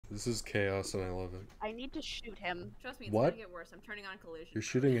This is chaos and I love it. I need to shoot him. Trust me, it's What? gonna get worse. I'm turning on collision. You're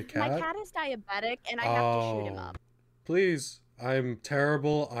shooting a cat? My cat is diabetic and I have to shoot him up. Please. I'm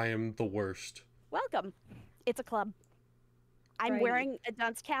terrible. I am the worst. Welcome. It's a club. I'm wearing a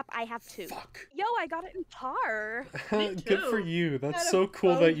dunce cap. I have 2. Fuck. Yo, I got it in par. Good for you. That's so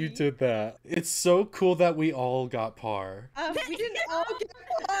cool that you did that. It's so cool that we all got par. We didn't all get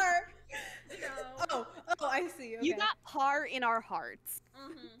par. No. Oh, I see. Okay. You got par in our hearts.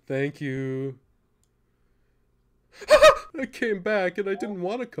 Thank you. I came back and I didn't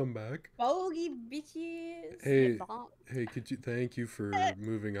want to come back. Bogey bitches. Hey, thank you for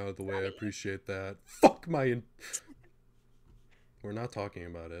moving out of the way. I appreciate that. Fuck my... We're not talking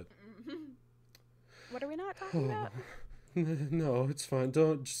about it. What are we not talking about? No, it's fine.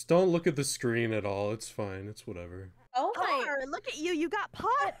 Just don't look at the screen at all. It's fine. It's whatever. Oh my. Par, look at you. You got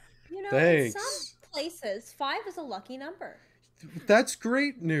pot. You know, Thanks. in some places, 5 is a lucky number. That's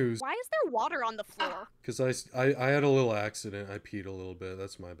great news. Why is there water on the floor? Because I had a little accident. I peed a little bit.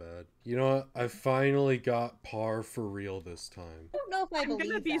 That's my bad. You know what? I finally got par for real this time. I don't know if I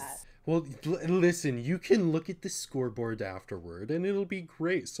believe that. Well, listen, you can look at the scoreboard afterward and it'll be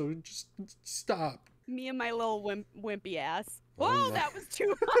great. So just stop. Me and my little wimpy ass. Oh Whoa, my. that was too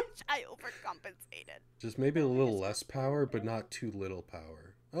much. I overcompensated. Just maybe a little less power, but not too little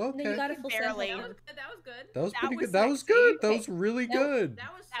power. Okay. No, you got a full Barely. That set. was good. That was good. That was pretty was good. That was sexy. good. That was really No. good.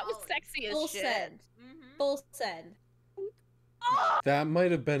 That was That was solid. sexy as Full shit. send. Full send. That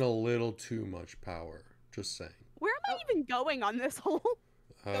might have been a little too much power. Just saying. Where am I even going on this hole?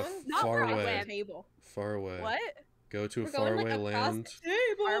 Not Far where I away. went. Table. Far away. What? Go to a We're going, like, faraway across land. the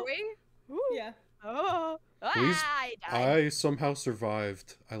table. Are we? Ooh. Yeah. Oh. Please- I died. I somehow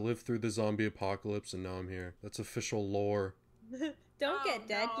survived. I lived through the zombie apocalypse and now I'm here. That's official lore. Don't Oh, get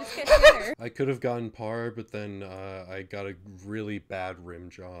dead, no. just get better. I could have gotten par, but then I got a really bad rim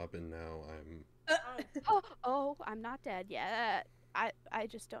job and now I'm... Oh, I'm not dead yet. I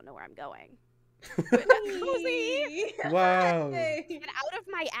just don't know where I'm going. Cozy! Wow. Get out of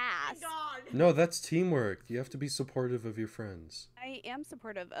my ass. God. No, that's teamwork. You have to be supportive of your friends. I am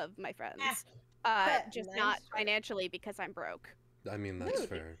supportive of my friends. Just Nice not try. financially because I'm broke. I mean, that's Rude.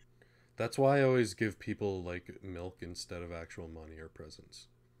 fair. That's why I always give people, like, milk instead of actual money or presents.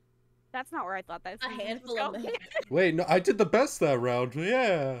 That's not where I thought that A handful of milk. Wait, no, I did the best that round.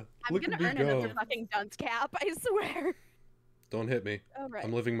 Yeah. I'm Look gonna at me earn go. another fucking dunce cap, I swear. Don't hit me. All right.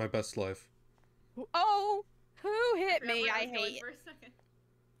 I'm living my best life. Oh, who hit Forgot me? where I was going hate. for a second.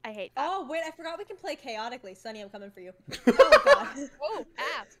 I hate that. Oh, wait, I forgot we can play chaotically. Sunny, I'm coming for you. Oh, God. Oh,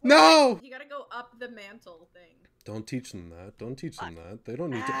 ah. No! You gotta go up the mantle thing. Don't teach them that. Don't teach them that. They don't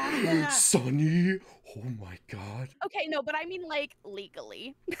need Ah. to. Sonny! Oh my god. Okay, no, but I mean like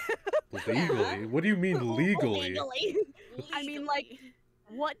legally. Legally? What do you mean legally? Legally. I mean, like, Legally.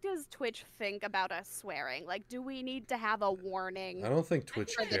 what does Twitch think about us swearing? Like, do we need to have a warning I don't think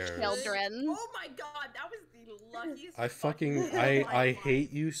Twitch for the cares. children? Oh my god, that was the luckiest. I fucking thing I of my I life.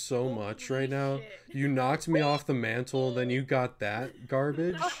 hate you so much Holy right now. shit. You knocked me off the mantle, then you got that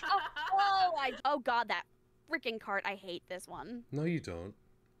garbage. Oh god, that freaking cart! I hate this one. No, you don't.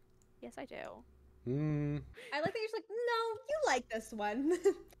 Yes, I do. I like that you're just like, no, you like this one.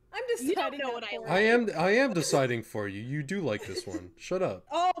 I'm deciding You don't know that what I for like. you. I am deciding for you. You do like this one. Shut up.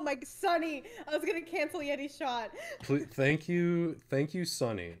 Oh my, Sunny! I was gonna cancel Yeti's shot. Thank you,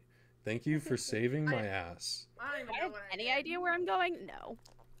 Sonny. Thank you for saving my ass. I don't even Do I know have what I any did. idea where I'm going? No.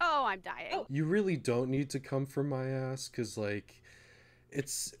 Oh, I'm dying. Oh. You really don't need to come for my ass, cause like,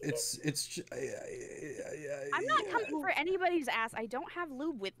 it's. I'm not coming for anybody's ass. I don't have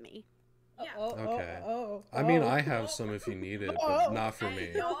lube with me. Yeah. Okay. Oh, I mean, I have some if you need it, but not for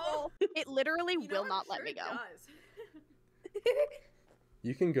me. No. It literally You know, will I'm not let sure me it go. does.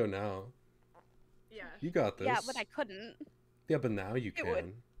 You can go now. Yeah. You got this. Yeah, but I couldn't. Yeah, but now you It would.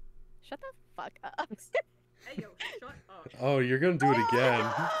 can. Shut the fuck up. Hey yo, shut up. Oh, you're gonna do it again.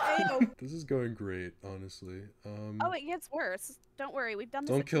 Ayo. This is going great, honestly. Oh, it gets worse. Don't worry, we've done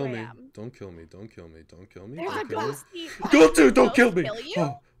this Don't at kill 2 me. a.m. Don't kill me. Don't kill me. Don't kill me. There's a Don't kill me. ghosty. Go to! Don't Ghost kill me! kill you?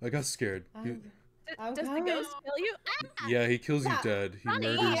 Oh, I got scared. I'm Does the coming. ghost kill you? Ah! Yeah, he kills you Yeah. dead. He Funny.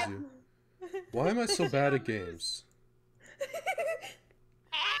 murders you. Why am I so bad at games?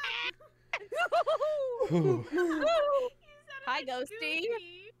 Whew. Hi, Ghosty.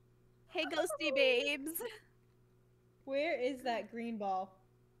 Hey, Ghosty babes. Where is that green ball?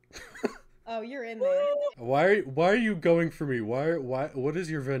 Oh, you're in there. Why are you going for me? What is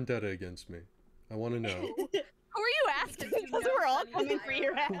your vendetta against me? I want to know. Who are you asking? Because we're all coming for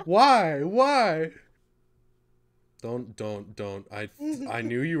your ass. Why? Don't. I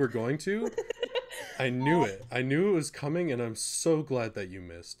knew you were going to. I knew it. I knew it was coming, and I'm so glad that you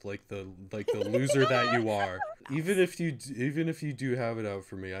missed. Like the loser that you are. Even if you do have it out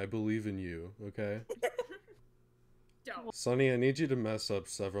for me, I believe in you. Okay, Don't. Sonny, I need you to mess up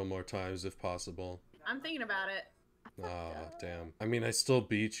several more times if possible. I'm thinking about it. Ah, damn. I mean, I still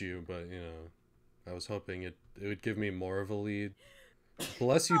beat you, but you know, I was hoping it would give me more of a lead.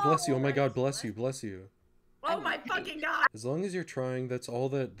 Bless you, bless you. Oh my God, bless you, bless you. Oh my fucking god! As long as you're trying, that's all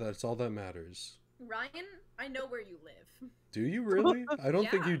that matters. Ryan, I know where you live. Do you really? I don't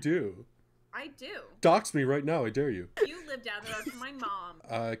think Yeah. you do. I do. Dox me right now, I dare you. You live down the road from my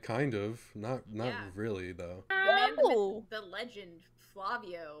mom. Kind of. Not Yeah. really though. The man, the Oh. myth, the legend,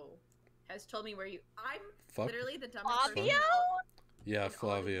 Flavio, has told me where you. I'm Fuck. literally the dumbest person. Flavio? Yeah, in all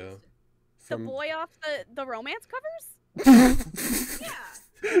Flavio. existence. The boy off the romance covers? Yeah.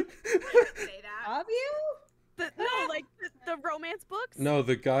 Say that. Fabio? No, like the romance books? No,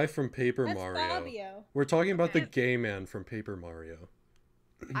 the guy from Paper That's Mario. Fabio. We're talking about the Okay. gay man from Paper Mario.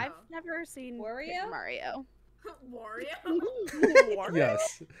 I've never seen Wario? Paper Mario. Wario.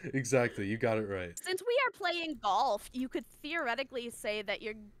 Yes, exactly. You got it right. Since we are playing golf, you could theoretically say that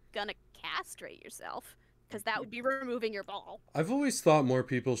you're gonna castrate yourself, because that would be removing your ball. I've always thought more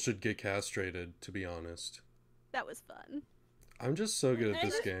people should get castrated, to be honest. That was fun. I'm just so good at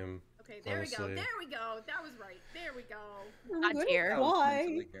this game. Okay, there Honestly. we go. There we go. That was right. There we go. Not here.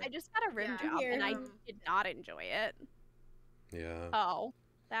 Why? I just got a rim Yeah, job, and I here. did not enjoy it. Yeah. Oh,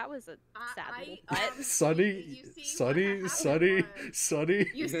 that was a sad little butt. Sunny, you see Sunny, what Sunny, happened Sunny.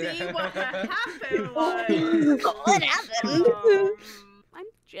 You see what happened was. What happened? I'm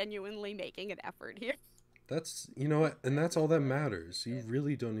genuinely making an effort here. That's, you know what, and that's all that matters. You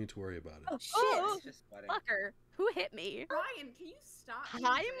really don't need to worry about it. Oh shit! Oh, It's just sweating. fucker, who hit me? Ryan, can you stop? Hi,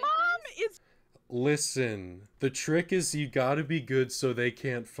 being good mom. at this? It's Listen, the trick is you gotta be good so they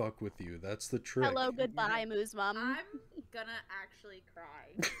can't fuck with you. That's the trick. hello, goodbye, Moose Mum. I'm gonna actually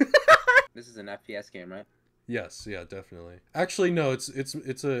cry. This is an FPS game, right? Yes, yeah, definitely. Actually, no, it's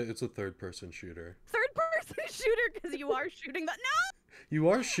a third-person shooter. Third-person shooter, because you are shooting the. No, You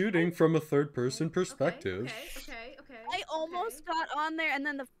are shooting from a third-person perspective. Okay. I almost got on there, and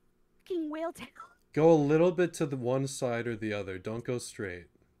then the fucking whale tail. Go a little bit to the one side or the other. Don't go straight.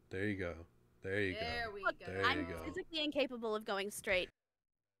 There you go. There you There go. we Look, go. There you I'm go. physically incapable of going straight.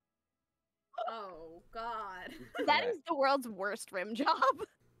 Oh God. That is the world's worst rim job.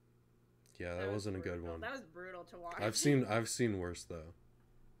 Yeah, that wasn't a good brutal. one. That was brutal to watch. I've seen worse though.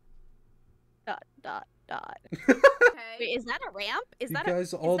 Dot. Okay. Wait, is that a ramp? Is You that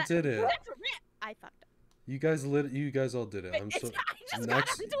guys a, all is that, did it. That's a ramp. I fucked up. You guys all did it. I'm It's so not, I just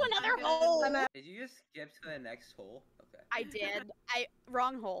next- got into another I'm hole. good. Did you just skip to the next hole? Okay. I did.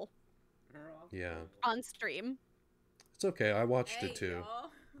 Wrong hole Wrong. Yeah. on stream. It's okay. I watched Hey, it too.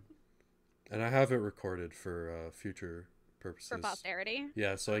 y'all. And I have it recorded for future purposes. For posterity.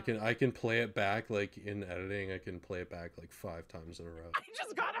 Yeah, so I can play it back like in editing. I can play it back like 5 times in a row. I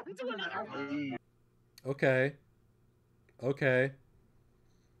just got into another hole. Okay. Okay.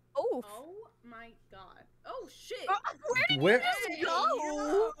 Oh. Oh my God. Oh shit. Where did Where- you just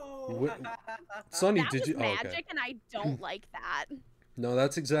go? Sonny, That did was you? Oh, magic, okay. and I don't like that. No,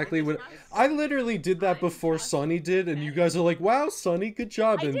 that's exactly I what just- I literally did that I before just- Sonny did, and you guys are like, "Wow, Sonny, good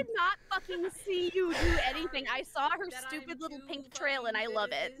job." I And did not fucking see you do anything. I saw her That stupid I'm little too pink trail, and I fucking love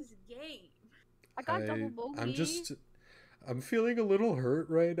good at it. this game. I got double bogey. I'm feeling a little hurt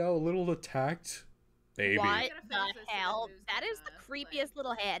right now, a little attacked. Baby. What Gotta the finish this hell? and lose That the, is the play. creepiest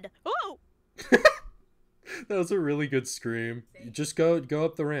little head. Oh! That was a really good scream. You just go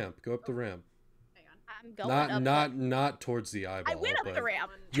up the ramp. Go up the ramp. Hang on. I'm going up. Not towards the eyeball. I went up but the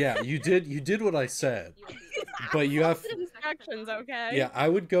ramp. Yeah, you did what I said. You- But you have Instructions, okay? Yeah, I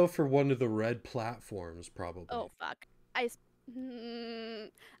would go for one of the red platforms probably. Oh fuck! I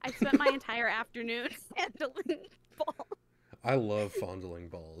spent my entire afternoon handling balls. I love fondling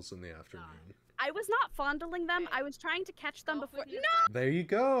balls in the afternoon. I was not fondling them. Okay. I was trying to catch them Golf before. with you. No. There you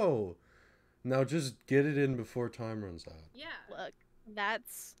go. Now just get it in before time runs out. Yeah. Look,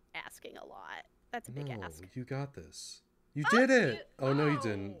 that's asking a lot. That's a big No, ask. you got this. You did it. you- Oh no, you oh.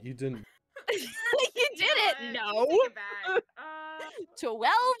 didn't. You didn't. You did it. But No. take it back.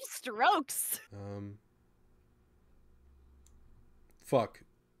 12 strokes. Fuck.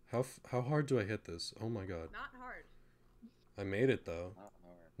 How hard do I hit this? Oh my god. Not hard. I made it though. Not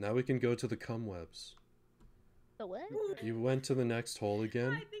hard. Now we can go to the cum webs. The what? You went to the next hole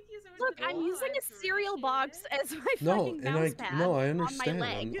again? I think you said Look, the I'm ball. using I a cereal box appreciate as my No, fucking and mouse pad I on understand. my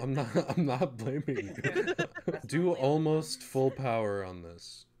leg. I'm not blaming you. Do almost full power on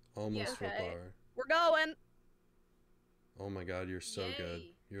this. Almost Yeah. full Okay. power. We're going. Oh my god, you're so good.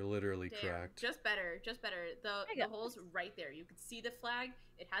 Yay. You're literally Damn, cracked. just better, just better. There The you go. hole's right there. You can see the flag.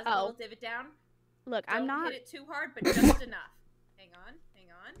 It has a Oh. little divot down. Look, Don't I'm not. hit it too hard, but just enough. Hang on,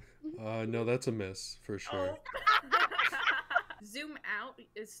 hang on. No, that's a miss for sure. Oh. Zoom out.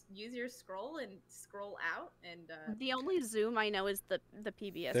 Use your scroll and scroll out and. The only zoom I know is the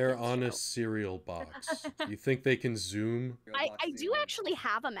PBS. They're kids on a show. cereal box. You think they can zoom? I do actually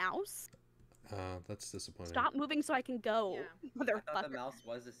have a mouse. That's disappointing. Stop moving so I can go, Yeah. I thought the motherfucker. mouse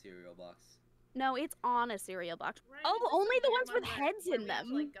was a cereal box. No, it's on a cereal box. Right, Oh, this is only the weird ones with one where- heads where in we have to,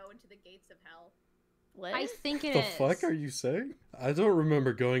 them. like, go into the gates of hell. What? I think it The is. fuck are you saying? I don't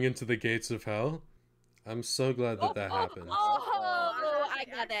remember going into the gates of hell. I'm so glad that that happened. Oh, I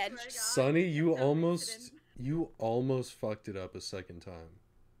got it. Sonny, you No almost fucked it up a second time.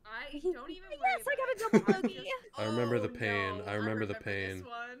 I don't even worry Yes, I about got a it. double I'm bogey. just- I remember the Oh, pain. no, I remember the this pain.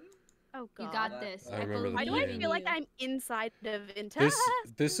 one. Oh god. You got this. I remember the Why do believe I pain. in feel like you. I'm inside of Intel?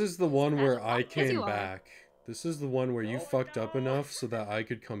 This is the one where I Yes, came you are. back. This is the one where you Oh, fucked up no. enough so that I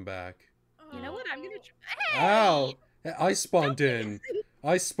could come back. You know what? I'm gonna. Oh. Hey! Ow! I spawned in.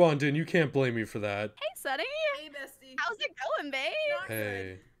 I spawned in. You can't blame me for that. Hey, Sonny. Hey, bestie. How's it going, babe? Not good.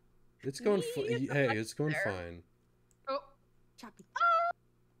 Hey, it's going. Hey, it's going fine. Oh, choppy.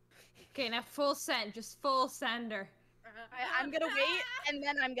 Okay, now full send. Just full sender. I'm gonna wait, and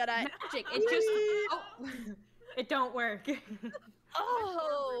then I'm gonna. Magic. It just. Oh, it don't work.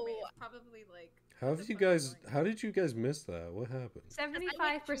 Oh. It's probably like. How did you guys? How did you guys miss that? What happened?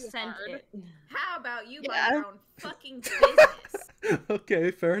 75% hard. it. How about you Yeah. mind your own fucking business?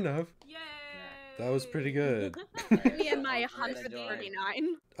 Okay, fair enough. Yay! That was pretty good. Me and my That's what I enjoy.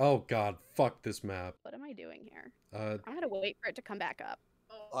 139. Oh god, fuck this map. What am I doing here? Uh, I'm gonna wait for it to come back up.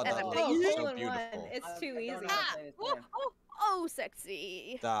 Oh, And that I'm was gonna Oh, use- so hole in one. beautiful. It's too I easy. don't know. Ah, oh,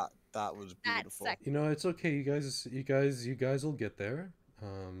 sexy. That was That's beautiful. sexy. you know, it's okay. You guys will get there.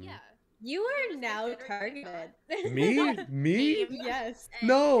 Yeah. You are now targeted. Me? Yes.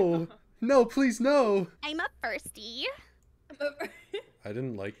 No, no, please, no. I'm a firstie. I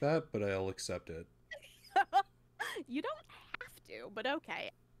didn't like that, but I'll accept it. You don't have to, but okay.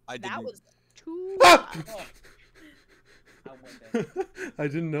 I That didn't. was too Ah! much. I went there. I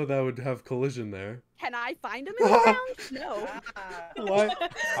didn't know that would have collision there. Can I find him in the ground? No.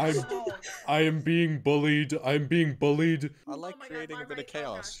 What? I am being bullied. I'm being bullied. I like Oh my God, creating a my bit of right- oh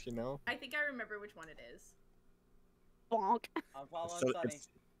chaos, gosh. you know? I think I remember which one it is. Bonk. I'm It's following the, Sonny.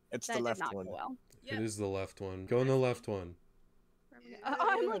 it's That the did left not one. go well. Yeah. It is the left one. Go in the left one.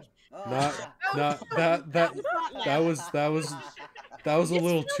 I'm like, Not that that that was not left. that was a It's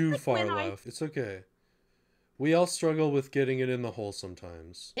little just too like far when I- left. It's okay. We all struggle with getting it in the hole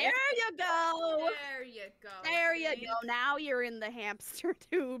sometimes. There you go. There you go. There you see? go. Now you're in the hamster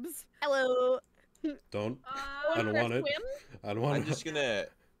tubes. Hello. Don't. Uh, I don't want it. Swim? I don't want I'm it. just gonna.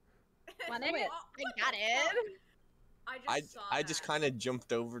 Want it? Wait, I got it. I just kind of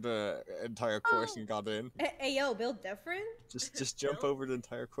jumped over the entire course and got in. Hey, yo, build different? Just jump over the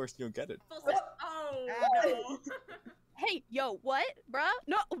entire course and you'll get it. Oh no! Hey, yo, what, bruh?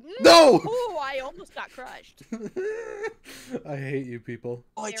 No. No! Ooh, I almost got crushed. I hate you people.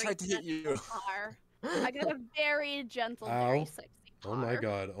 Oh, I Very tried to hit you. gentle car. I got a very gentle, Ow. very sexy car. Oh my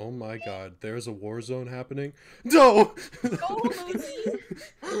god. Oh my god. There's a war zone happening. No! Oh, Lucy.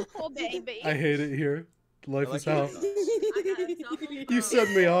 Oh, baby. I hate it here. Life I is like hell. it. You set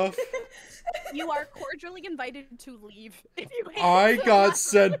me off. You are cordially invited to leave if you hate I it so got much.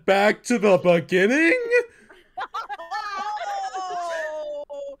 sent back to the beginning?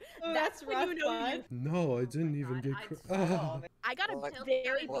 Oh, That's when rough you know fun. you- No, I didn't even God, get. I'd I got a Well,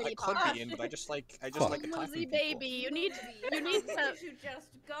 very Well, I pretty could car. be in, but I just like Fuck. attacking Lucy, people. baby, you need to. You just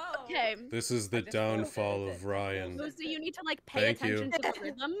go. Okay, This is the I just wanted downfall to- of Ryan. Lucy, you need to like pay Thank you. attention to the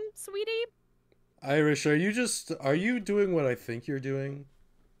rhythm, sweetie. Irish, are you doing what I think you're doing?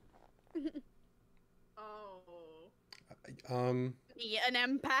 Oh. Me, an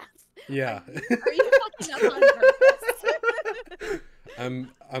empath. Yeah. Are you fucking up on purpose?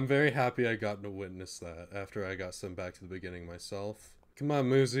 I'm very happy I got to witness that after I got sent back to the beginning myself. Come on,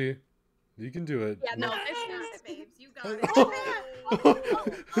 Muzi. You can do it. Yeah, no, Yeah, this is. babes, you got it.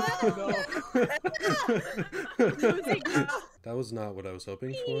 That was not what I was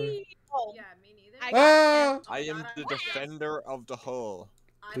hoping for. Oh, Yeah, me neither. I Ah! Oh I am God, the I'm- defender of the hole.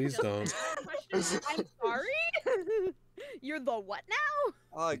 I'm Please just don't. asking questions. I'm sorry. You're the what now?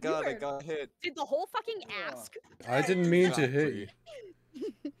 Oh god, I Weird. got hit. Did the whole fucking Yeah. ask? I didn't mean to hit you.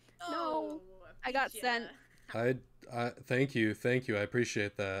 No, Oh, I got beat sent. ya. Thank you, I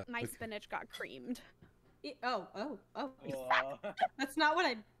appreciate that. My Okay. spinach got creamed. Oh. Whoa. That's not what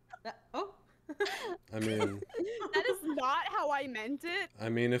I. Oh. I mean, That is not how I meant it. I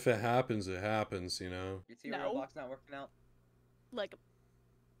mean, if it happens, it happens, you know. Your cereal No. box not working out? Look,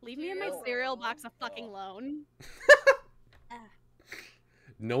 leave me in my Cereal. cereal box a fucking Oh. alone.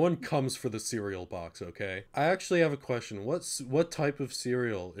 No one comes for the cereal box, okay? I actually have a question. What type of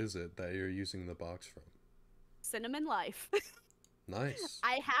cereal is it that you're using the box from? Cinnamon life. Nice.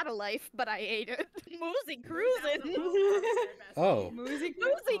 I had a life, but I ate it. Moosey That's cruising. the most positive Oh. Music.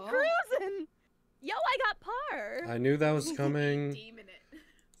 Moosey cruising. Yo, I got par. I knew that was coming. Demon it.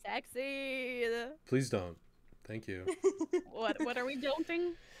 Sexy. Please don't. Thank you. What are we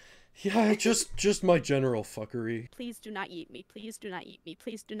doing? Yeah, just my general fuckery. Please do not eat me. Please do not eat me.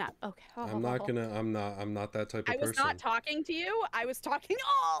 Please do not. Okay. I'm not that type of I was person. not talking to you. I was talking.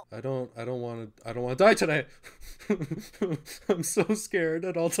 Oh. I don't want to die today. I'm so scared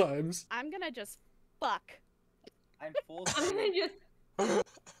at all times. I'm gonna just fuck. I'm full. I'm gonna just.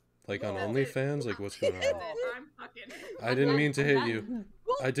 Like on No. OnlyFans, like what's going That's on? it, I'm fucking. I didn't mean to hit you.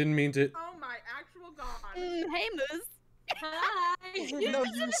 I didn't mean to. Oh my actual god. Hey, Moose. Hi. No,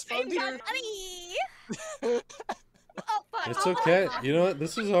 you responded. Honey. Oh fuck. It's Oh, okay. fuck. You know what?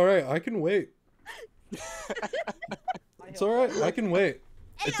 This is all right. I can wait. It's all right. I can wait.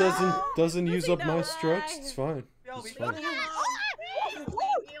 It doesn't use up my strokes. It's fine. It's fine.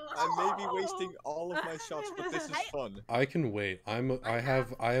 I may be wasting all of my shots, but this is fun. I can wait. I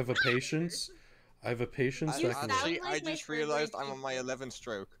have a patience. I have a patience I, that can wait. actually, like I my just realized favorite I'm on my 11th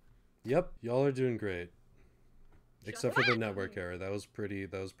stroke. Yep, y'all are doing great. Except for the network error. That was pretty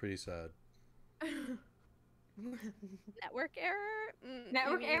sad. Network error.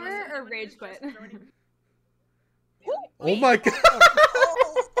 Network maybe error not. or rage quit? Oh my god!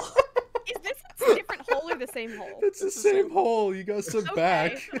 Is this a different hole or the same hole? It's the same hole. You got some Okay.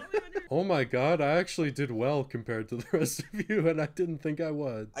 back. Oh my god, I actually did well compared to the rest of you, and I didn't think I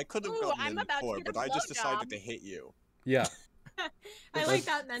would. I could have Ooh, gotten I'm in about to before, get a but I just decided blowjob. to hit you. Yeah. I like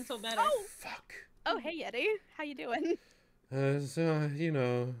that mental better. Oh, Fuck. oh, hey Yeti, how you doing? You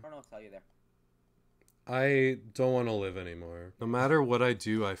know, I don't know what to tell you there. I don't want to live anymore. No matter what I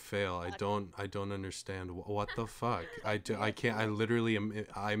do, I fail. I don't understand what the fuck. I can't. I literally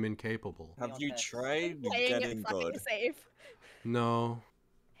I'm incapable. Have you tried Playing it getting fucking good? safe. No.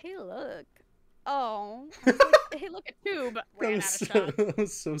 Hey, look. Oh. Hey, look, a tube. That Ran was, out of so, shot. that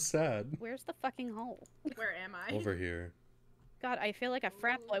was so sad. Where's the fucking hole? Where am I? Over here. God, I feel like a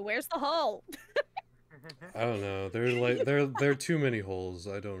frat boy. Where's the hole? I don't know. There are too many holes.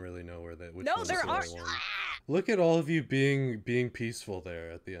 I don't really know which No, one's there the are. right one. Look at all of you being peaceful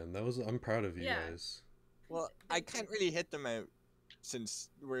there at the end. I'm proud of you Yeah. guys. Well, I can't really hit them out since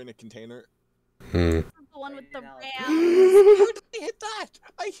we're in a container. Hmm. The one with the How ram. How did I hit that?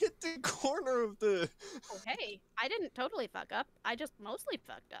 I hit the corner of the. Oh, hey, I didn't totally fuck up. I just mostly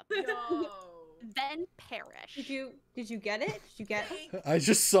fucked up. Yo. Then perish. Did you get it? Did you get? I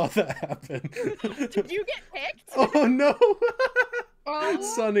just saw that happen. Did you get picked? Oh no! Oh.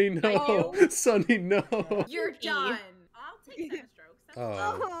 Sonny, no! no. Sonny, no! You're E. done. I'll take 7 strokes. That's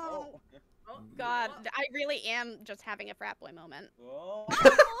Oh. Oh, Oh, God, oh. I really am just having a frat boy moment. Whoa.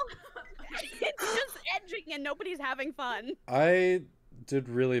 It's just edging and nobody's having fun. I did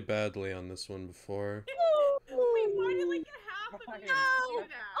really badly on this one before. Wait, why did like it happen? No. Do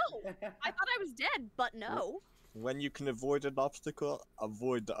that? Oh, I thought I was dead, but no. When you can avoid an obstacle,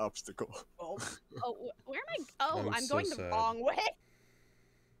 avoid the obstacle. Oh. Oh, where am I? Oh, I'm I'm so going the sad. wrong way.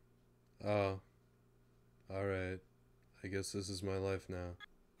 Oh. Alright. I guess this is my life now.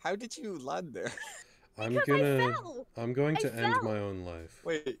 How did you land there? I'm Because I fell. I'm going I to end fell. my own life.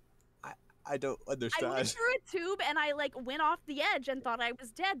 Wait, I don't I went understand. through a tube and I like went off the edge and thought I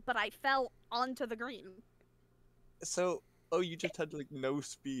was dead, but I fell onto the green. So, you just had like no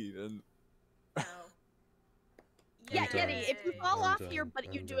speed and. No. Yeah, done. Yeti, if you fall I'm off here done.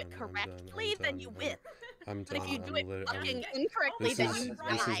 but you I'm do it done. I'm done. correctly, I'm then done. you I'm- win. I'm But done. if you do I'm it lit- fucking I'm- incorrectly, This then is you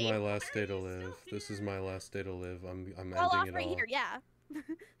this is die. my last day to Why are you live. so This is my last day to live. I'm Fall off ending it right all. here, yeah.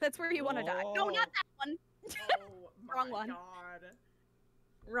 That's where you want to die. No, Oh. not that one. Oh my Wrong one. God.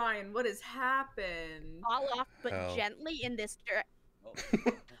 Ryan, what has happened? Fall off, but Hell. gently in this direction.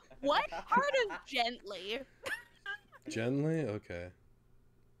 Oh. What part of gently? Gently? Okay.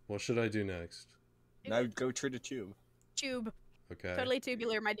 What should I do next? Now go through the tube. Tube. Okay. Totally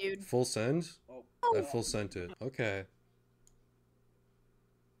tubular, my dude. Full send? Oh. I full sent it. Okay.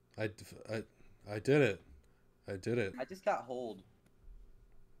 I did it. I did it. I just got hold.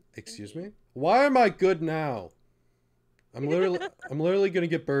 Excuse me? Why am I good now? I'm literally gonna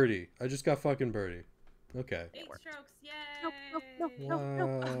get birdie. I just got fucking birdie. Okay. 8 strokes, yay! No.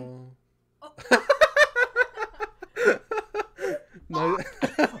 Wow. Oh. Nice.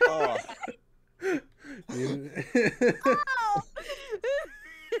 Oh,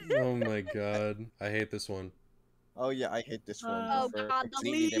 this one. Oh yeah, I hate this one Oh, for God, the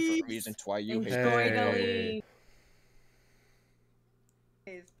completely different leaves. reasons why you hate Enjoy it. the Hey.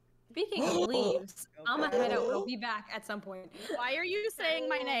 leaves. Speaking of leaves, I'm gonna head out, but I'll be back at some point. Why are you saying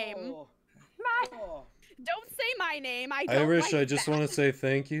my name? Oh. Don't say my name. I don't Irish, like I just that. want to say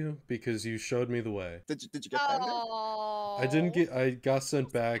thank you because you showed me the way. Did you get down there? Oh. I got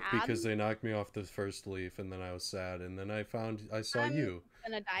sent back sad. because they knocked me off the first leaf, and then I was sad, and then I saw I'm you,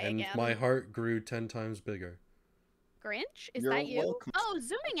 gonna die and again. my heart grew 10 times bigger. Grinch? Is You're that you? welcome. Oh,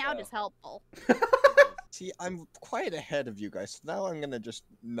 zooming out Oh. is helpful. See, I'm quite ahead of you guys. So now I'm gonna just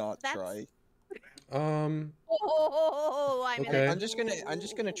not That's- try. Oh, I'm Okay. I'm just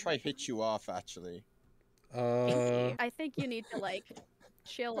gonna try hit you off actually. I think you need to like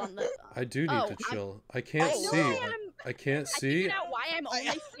chill on the. I do need Oh, to I'm- chill. I can't I know see. I am. I can't I see. figured out why I'm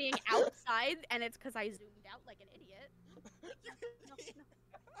only seeing outside, and it's because I zoomed out like an idiot. No, no.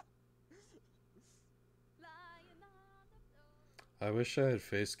 Lying on the floor. I wish I had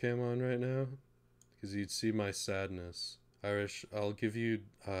face cam on right now, because you'd see my sadness. Irish, I'll give you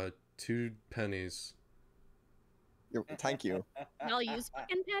 2 pennies. Thank you. And I'll use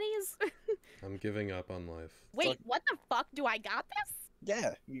fucking pennies. I'm giving up on life. Wait, what the fuck? Do I got this?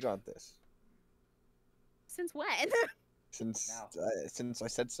 Yeah, you got this. Since when? Since Now. since I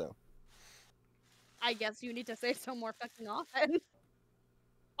said so. I guess you need to say so more fucking often.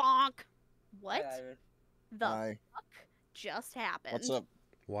 Bonk. What the Hi. fuck just happened? What's up?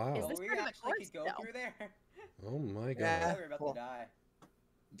 Wow. Is Oh, this we part of the actually course, could go though? through there. Oh my god. Yeah. We're about well, to die.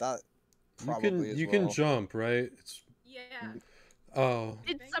 That You probably can as you well. can jump, right? It's Yeah. oh,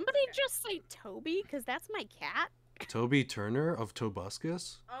 Did Thanks, somebody cat. just say Toby? Because that's my cat. Toby Turner of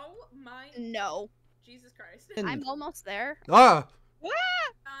Tobuscus? Oh my No. Jesus Christ. I'm almost there. Ah!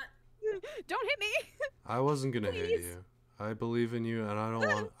 Don't hit me. I wasn't gonna hit Please. you. I believe in you, and I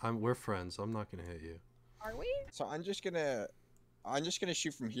don't want. We're friends. I'm not gonna hit you. Are we? So I'm just gonna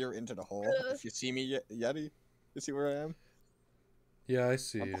shoot from here into the hole. If you see me, Yeti, you see where I am? Yeah, I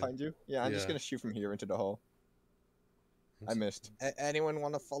see I'm you. behind you. Yeah, I'm just Yeah. gonna shoot from here into the hole. I missed. Anyone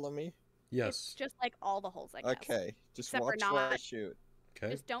want to follow me? It's Yes. just like all the holes, I guess. Okay, just Except for watch where I not- shoot.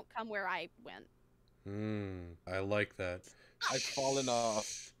 Okay. Just don't come where I went. I like that. I've fallen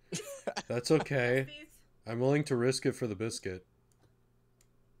off. That's okay. Besties. I'm willing to risk it for the biscuit.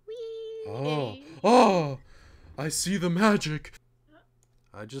 Whee! Oh! I see the magic.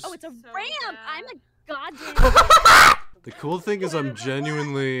 I just. Oh, it's a So ramp. I'm bad. a goddamn. The cool thing is I'm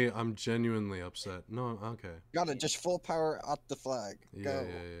genuinely upset. No, okay. Got it. Just full power at the flag. Yeah, Go.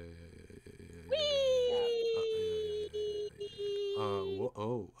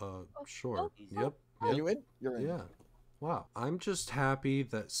 Sure. Easy. Yep. Are Yep. you in? You're in. Yeah. Wow. I'm just happy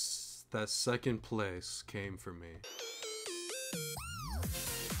that that second place came for me.